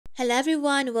Hello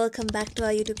everyone, welcome back to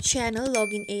our YouTube channel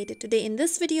Login Aid. Today in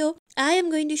this video, I am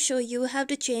going to show you how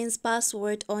to change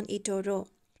password on eToro.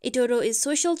 eToro is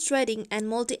social trading and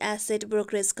multi-asset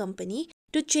brokerage company.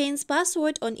 To change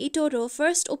password on eToro,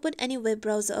 first open any web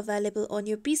browser available on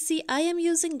your PC. I am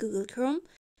using Google Chrome.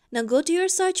 Now go to your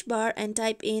search bar and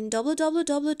type in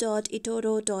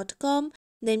www.etoro.com,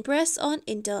 then press on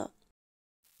enter.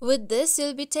 With this,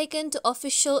 you'll be taken to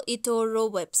official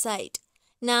eToro website.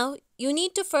 Now, you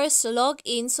need to first log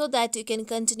in so that you can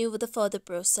continue with the further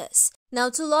process. Now,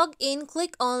 to log in,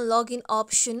 click on login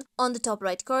option on the top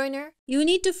right corner. You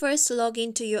need to first log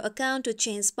into your account to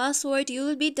change password. You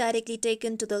will be directly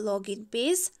taken to the login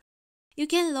page. You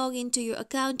can log into your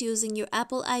account using your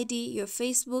Apple ID, your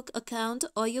Facebook account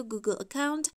or your Google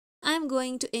account. I am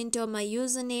going to enter my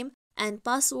username and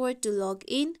password to log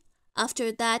in.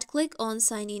 After that, click on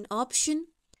sign in option.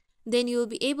 Then you will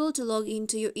be able to log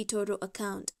into your eToro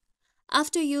account.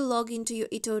 After you log into your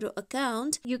eToro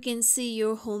account, you can see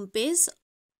your home page.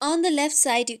 On the left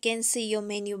side, you can see your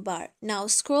menu bar. Now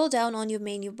scroll down on your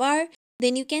menu bar.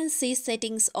 Then you can see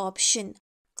settings option.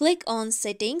 Click on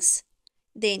settings.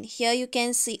 Then here you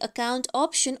can see account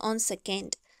option on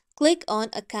second. Click on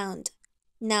account.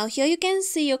 Now here you can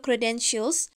see your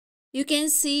credentials. You can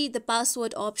see the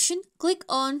password option. Click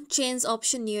on change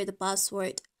option near the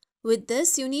password. With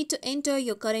this, you need to enter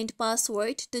your current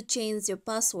password to change your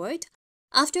password.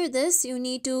 After this, you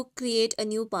need to create a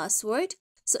new password.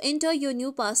 So enter your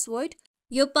new password.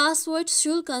 Your password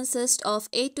should consist of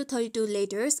 8 to 32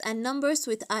 letters and numbers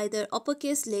with either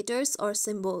uppercase letters or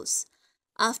symbols.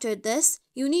 After this,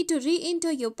 you need to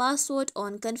re-enter your password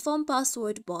on confirm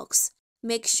password box.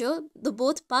 Make sure the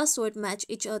both password match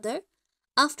each other.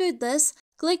 After this,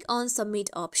 click on submit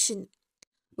option.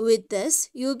 With this,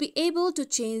 you'll be able to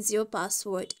change your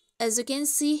password. As you can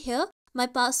see here, my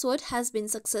password has been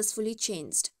successfully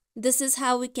changed. This is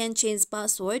how we can change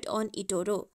password on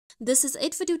eToro. This is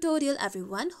it for tutorial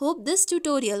everyone. Hope this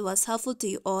tutorial was helpful to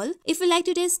you all. If you like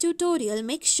today's tutorial,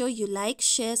 make sure you like,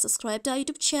 share, subscribe to our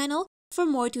YouTube channel for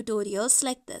more tutorials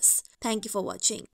like this. Thank you for watching.